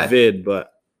 for the vid,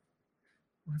 but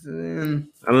what's it in?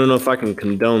 I don't know if I can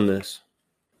condone this.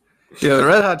 Yeah, the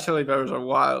Red Hot Chili Peppers are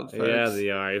wild, folks. Yeah,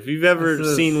 they are. If you've ever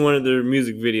seen one of their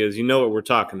music videos, you know what we're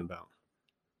talking about.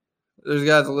 There's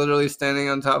guys literally standing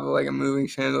on top of like a moving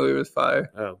chandelier with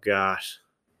fire. Oh, gosh.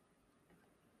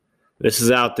 This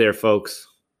is out there, folks.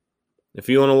 If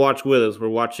you want to watch with us, we're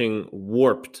watching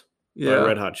Warped by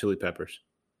Red Hot Chili Peppers.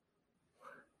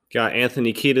 Got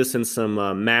Anthony Kiedis in some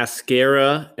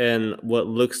mascara and what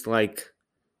looks like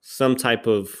some type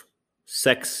of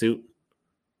sex suit.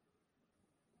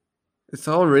 It's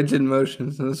all rigid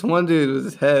motions. And this one dude with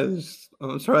his head,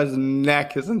 I'm sorry, his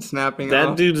neck isn't snapping off.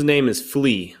 That dude's name is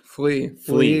Flea. Flea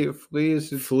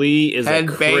is a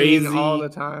crazy all the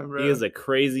time, bro. He is a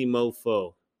crazy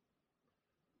mofo.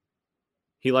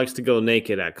 He likes to go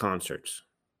naked at concerts.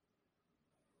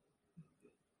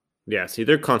 Yeah, see,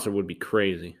 their concert would be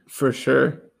crazy. For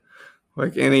sure.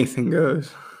 Like anything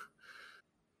goes.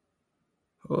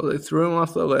 Well, they threw him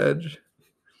off the ledge.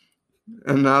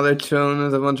 And now they're chilling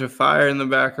with a bunch of fire in the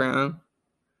background.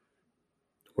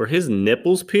 Were his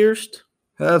nipples pierced?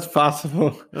 That's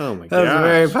possible. Oh my god. That's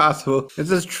very possible. It's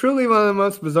just truly one of the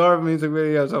most bizarre music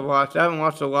videos I've watched. I haven't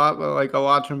watched a lot, but like I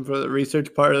watch them for the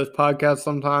research part of this podcast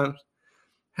sometimes.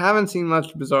 Haven't seen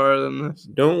much bizarrer than this.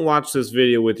 Don't watch this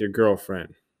video with your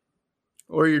girlfriend.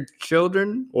 Or your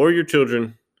children. Or your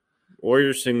children. Or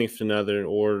your significant other.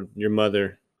 Or your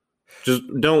mother. Just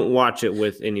don't watch it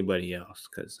with anybody else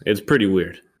because it's pretty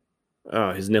weird.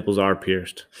 Oh, his nipples are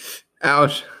pierced.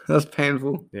 Ouch. That's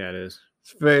painful. Yeah, it is.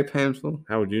 It's very painful.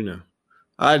 How would you know?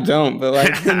 I don't, but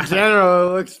like in general,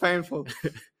 it looks painful.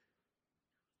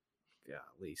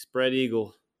 Golly, spread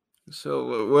eagle.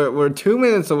 So we're 2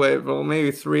 minutes away, well,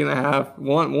 maybe 3.5,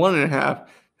 1.5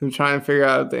 from trying to figure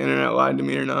out if the internet lied to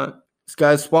me or not. This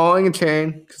guy's swallowing a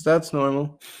chain because that's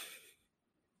normal.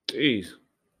 Jeez.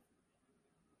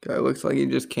 Guy looks like he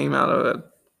just came out of a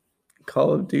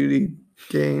Call of Duty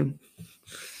game.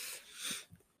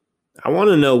 I want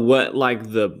to know what like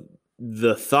the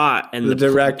thought and the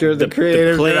director, the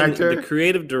creative director. The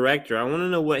creative director. I want to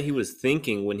know what he was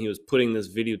thinking when he was putting this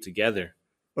video together.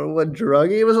 Or what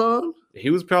drug he was on? He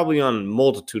was probably on a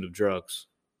multitude of drugs,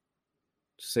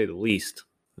 to say the least.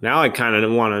 Now I kind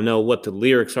of want to know what the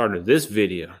lyrics are to this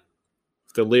video.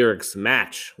 If the lyrics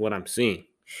match what I'm seeing.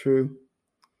 True.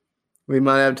 We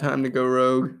might have time to go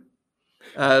rogue.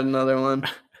 Add another one.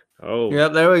 Oh,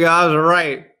 Yep, there we go. I was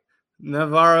right.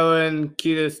 Navarro and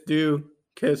Kiedis do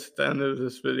kiss at the end of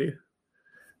this video.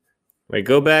 wait,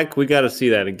 go back. We got to see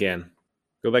that again.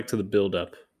 Go back to the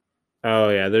build-up. Oh,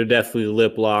 yeah, they're definitely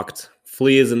lip-locked.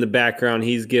 Flea is in the background.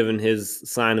 He's giving his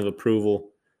sign of approval.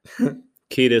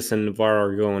 Kiedis and Navarro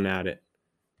are going at it.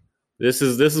 This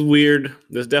is weird.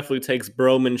 This definitely takes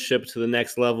bromanship to the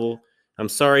next level. I'm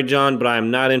sorry, John, but I'm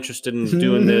not interested in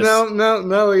doing this. No,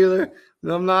 either.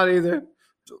 No, I'm not either.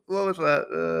 What was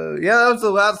that? Yeah, that was the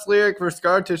last lyric for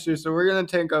Scar Tissue. So we're gonna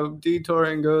take a detour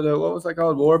and go to what was that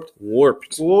called?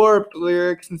 Warped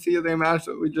lyrics and see if they match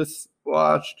what we just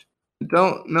watched.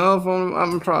 Don't know if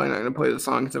I'm probably not gonna play the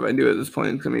song because if I do at this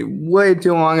point, it's gonna be way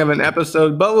too long of an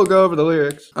episode. But we'll go over the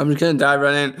lyrics. I'm just gonna dive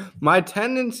right in. My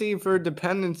tendency for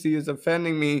dependency is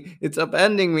offending me. It's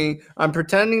upending me. I'm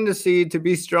pretending to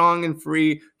be strong and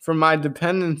free from my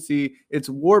dependency. It's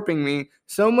warping me.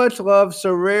 So much love,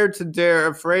 so rare to dare,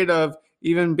 afraid of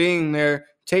even being there.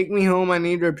 Take me home. I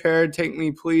need repair. Take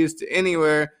me, please, to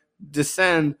anywhere.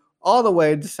 Descend all the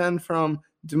way. Descend from.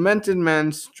 Demented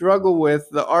men struggle with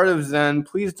the art of Zen.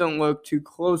 Please don't look too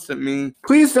close at me.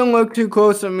 Please don't look too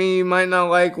close at me. You might not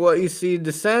like what you see.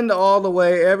 Descend all the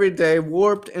way every day,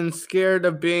 warped and scared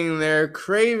of being there.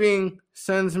 Craving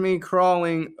sends me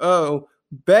crawling. Oh,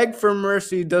 beg for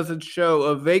mercy does it show.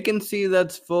 A vacancy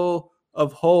that's full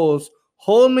of holes.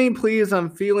 Hold me, please. I'm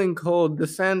feeling cold.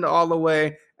 Descend all the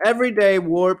way every day,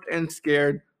 warped and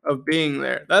scared of being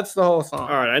there. That's the whole song.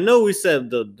 All right, I know we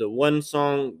said the one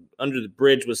song Under the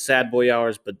Bridge was Sad Boy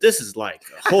Hours, but this is like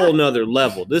a whole nother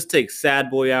level. This takes Sad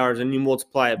Boy Hours and you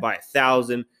multiply it by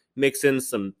 1,000, mix in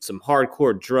some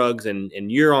hardcore drugs, and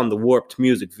you're on the Warped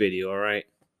music video, all right?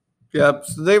 Yep.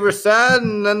 So they were sad,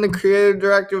 and then the creative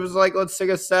director was like, let's take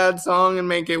a sad song and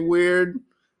make it weird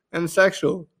and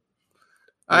sexual.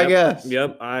 I guess.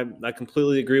 Yep, I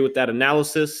completely agree with that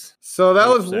analysis. So that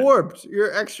 100%. was Warped,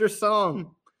 your extra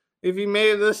song. If you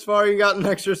made it this far, you got an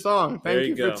extra song. Thank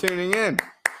you for tuning in.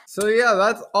 So yeah,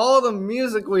 that's all the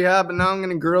music we have, but now I'm going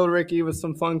to grill Ricky with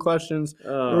some fun questions.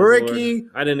 Ricky.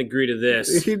 Lord. I didn't agree to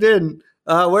this. He didn't.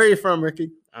 Where are you from,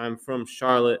 Ricky? I'm from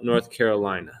Charlotte, North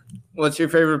Carolina. What's your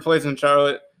favorite place in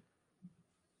Charlotte?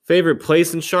 Favorite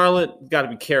place in Charlotte? Got to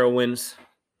be Carowinds.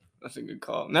 That's a good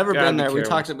call. Never been there. We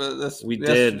talked about this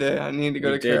yesterday. I need to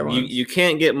go to Carowinds. You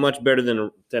can't get much better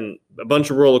than a bunch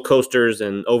of roller coasters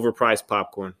and overpriced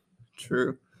popcorn.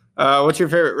 True. What's your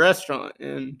favorite restaurant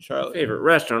in Charlotte? Favorite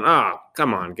restaurant? Oh,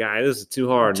 come on, guy. This is too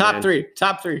hard. Top three.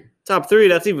 Top three.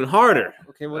 That's even harder.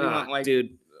 Okay, what do you want? Like,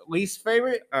 dude, least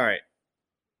favorite? All right.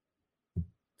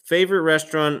 Favorite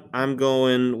restaurant? I'm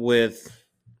going with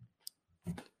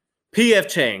P.F.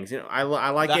 Chang's. You know, I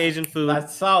like Asian food.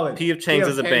 That's solid. P.F. Chang's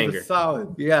is a banger. Is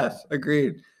solid. Yes,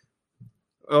 agreed.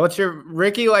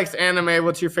 Ricky likes anime.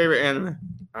 What's your favorite anime?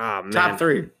 Ah, man. Top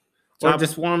three. Or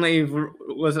just one that you've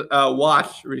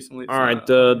watched recently. All right,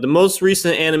 the most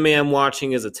recent anime I'm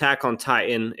watching is Attack on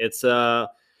Titan. It's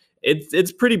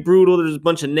pretty brutal. There's a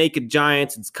bunch of naked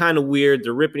giants. It's kind of weird.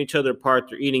 They're ripping each other apart.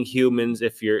 They're eating humans.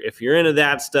 If you're into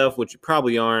that stuff, which you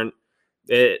probably aren't,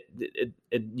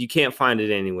 you can't find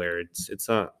it anywhere. It's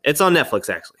on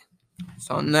Netflix actually. It's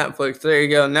on Netflix. There you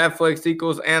go. Netflix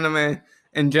equals anime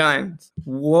and giants.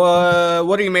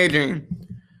 What are you majoring in?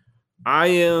 I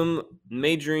am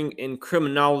majoring in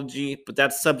criminology, but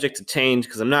that's subject to change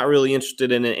because I'm not really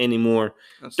interested in it anymore.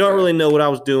 Don't really know what I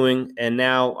was doing, and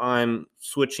now I'm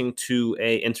switching to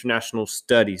a international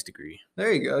studies degree.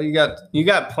 There you go. You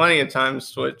got plenty of time to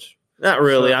switch. Not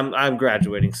really. I'm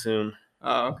graduating soon.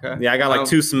 Oh, okay. Yeah, I got like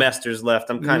 2 semesters left.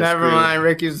 I'm kind of screwed. Never mind.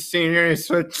 Ricky's a senior. He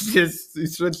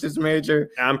switched his major.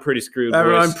 I'm pretty screwed.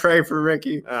 Everyone pray for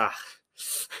Ricky. Ah.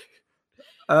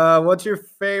 What's your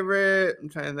favorite? I'm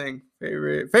trying to think.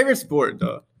 Favorite sport,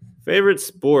 though. Favorite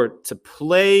sport to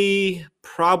play?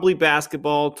 Probably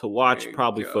basketball. To watch?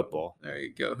 Probably football. There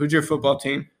you go. Who's your football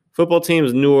team? Football team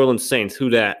is New Orleans Saints.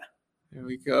 Who dat? There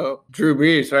we go. Drew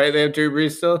Brees, right? They have Drew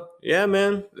Brees still? Yeah,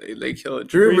 man. They kill it.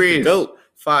 Drew Brees. The GOAT.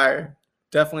 Fire.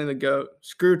 Definitely the GOAT.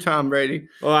 Screw Tom Brady.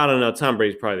 Well, I don't know. Tom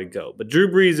Brady's probably the GOAT. But Drew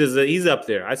Brees he's up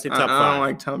there. I say top 5. I don't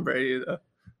like Tom Brady, though.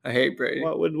 I hate Brady.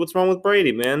 What's wrong with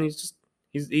Brady, man?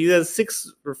 He has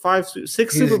 6 Super Bowls.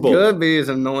 He's good, but he's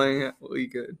annoyingly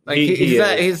good. Like he's a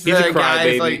guy. He's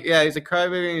a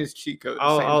crybaby and he's cheat code.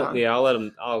 I'll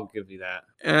give you that.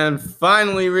 And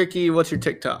finally, Ricky, what's your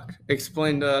TikTok?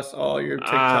 Explain to us all your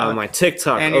TikTok. My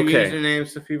TikTok. And your usernames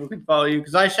so people can follow you.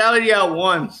 Because I shouted you out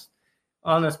once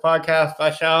on this podcast.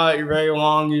 I shouted out your very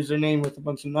long username with a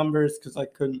bunch of numbers because I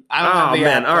couldn't. I don't have the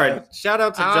app, all right. Shout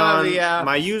out to John.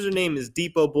 My username is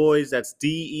Depo Boys. That's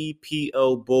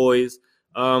DEPO Boys.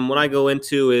 what I go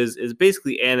into is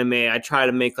basically anime. I try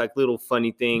to make like little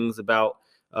funny things about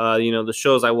the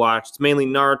shows I watch. It's mainly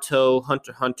Naruto,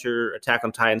 Hunter x Hunter, Attack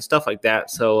on Titan, stuff like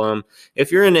that. So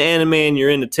if you're into anime and you're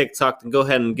into TikTok, then go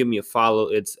ahead and give me a follow.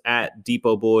 It's at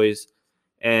Depot Boys,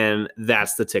 and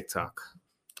that's the TikTok.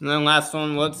 And then last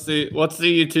one, what's the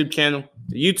YouTube channel?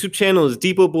 The YouTube channel is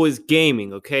Depot Boys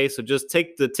Gaming, okay? So just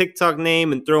take the TikTok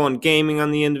name and throw on gaming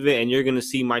on the end of it, and you're going to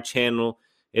see my channel.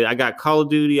 I got Call of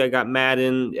Duty, I got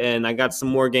Madden, and I got some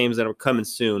more games that are coming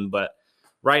soon. But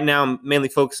right now, I'm mainly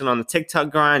focusing on the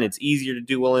TikTok grind. It's easier to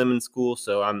do while I'm in school,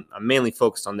 so I'm mainly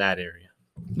focused on that area.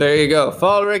 There you go.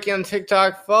 Follow Ricky on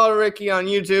TikTok. Follow Ricky on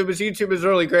YouTube. His YouTube is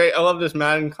really great. I love this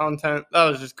Madden content. That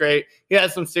was just great. He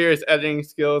has some serious editing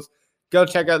skills. Go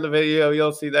check out the video.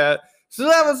 You'll see that. So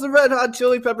that was the Red Hot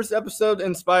Chili Peppers episode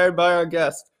inspired by our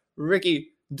guest,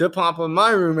 Ricky DePompa, my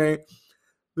roommate.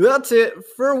 That's it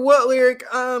for What Lyric.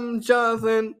 I'm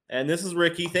Jonathan. And this is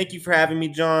Ricky. Thank you for having me,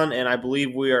 John. And I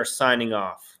believe we are signing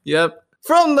off. Yep.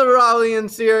 From the Raleigh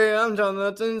area, I'm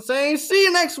Jonathan saying see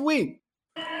you next week.